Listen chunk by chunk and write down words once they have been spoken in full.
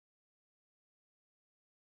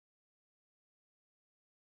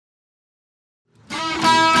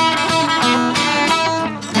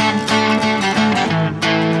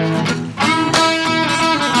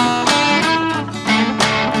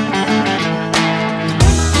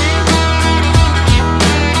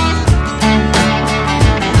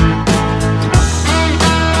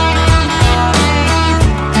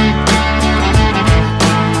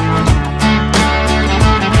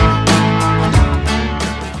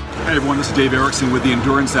Hey everyone, this is Dave Erickson with the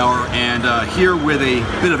Endurance Hour, and here with a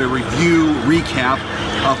bit of a review recap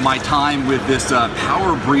of my time with this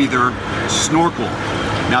PowerBreather Snorkel.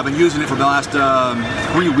 Now I've been using it for the last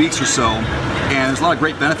 3 weeks or so, and there's a lot of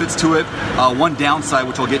great benefits to it. One downside,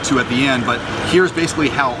 which I'll get to at the end, but here's basically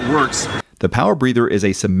how it works. The PowerBreather is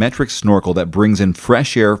a symmetric snorkel that brings in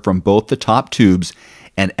fresh air from both the top tubes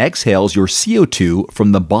and exhales your CO2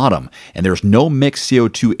 from the bottom, and there's no mixed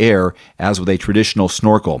CO2 air as with a traditional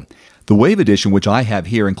snorkel. The Wave Edition, which I have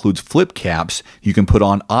here, includes flip caps you can put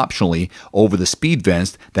on optionally over the speed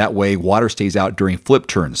vents. That way water stays out during flip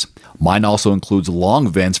turns. Mine also includes long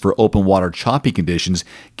vents for open water choppy conditions,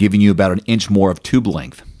 giving you about 1 inch more of tube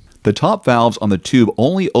length. The top valves on the tube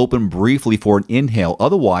only open briefly for an inhale,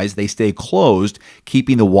 otherwise they stay closed,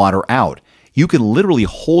 keeping the water out. You can literally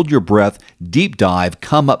hold your breath, deep dive,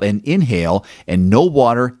 come up and inhale, and no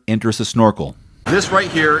water enters the snorkel. This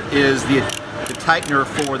right here is the tightener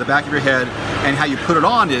for the back of your head, and how you put it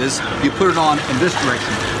on is, you put it on in this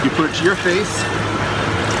direction. You put it to your face,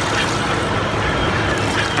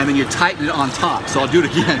 and then you tighten it on top. So I'll do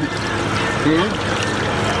it again.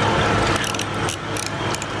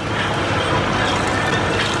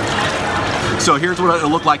 So here's what it'll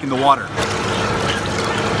look like in the water.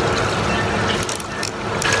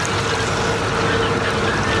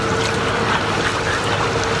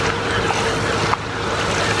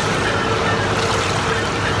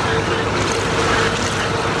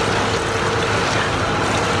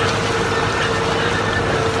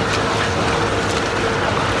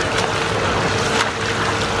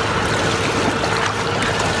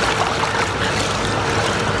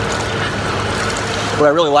 What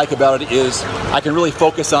I really like about it is I can really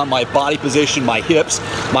focus on my body position, my hips,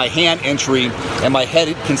 my hand entry, and my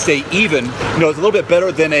head can stay even. You know, it's a little bit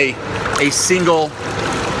better than a single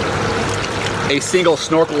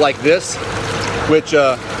snorkel like this, which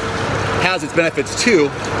has its benefits too.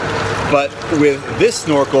 But with this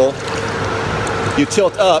snorkel, you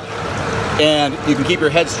tilt up and you can keep your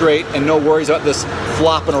head straight and no worries about this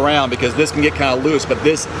flopping around, because this can get kind of loose, but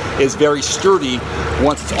this is very sturdy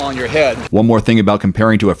once it's on your head. One more thing about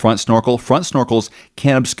comparing to a front snorkel. Front snorkels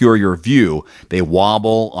can obscure your view. They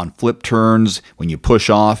wobble on flip turns when you push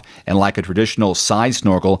off, and like a traditional side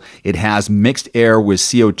snorkel, it has mixed air with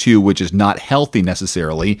CO2, which is not healthy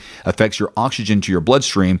necessarily, affects your oxygen to your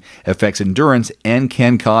bloodstream, affects endurance, and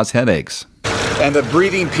can cause headaches. And the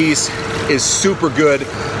breathing piece is super good.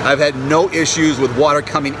 I've had no issues with water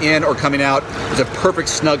coming in or coming out. It's a perfect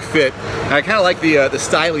snug fit. And I kind of like the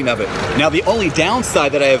styling of it. Now the only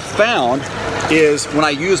downside that I have found is when I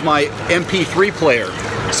use my MP3 player.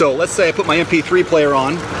 So let's say I put my MP3 player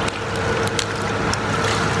on.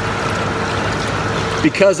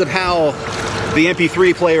 Because of how the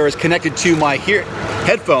MP3 player is connected to my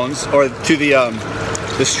headphones, or to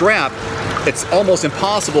the strap, it's almost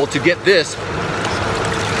impossible to get this.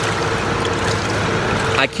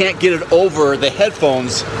 I can't get it over the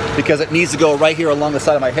headphones because it needs to go right here along the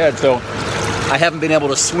side of my head. So I haven't been able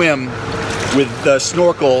to swim with the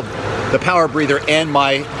snorkel, the PowerBreather, and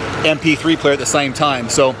my MP3 player at the same time.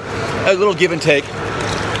 So a little give and take.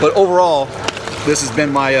 But overall, this has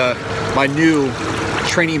been my my new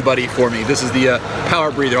training buddy for me. This is the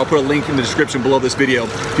PowerBreather. I'll put a link in the description below this video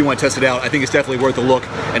if you want to test it out. I think it's definitely worth a look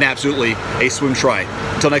and absolutely a swim try.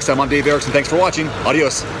 Until next time, I'm Dave Erickson. Thanks for watching.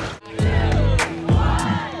 Adios.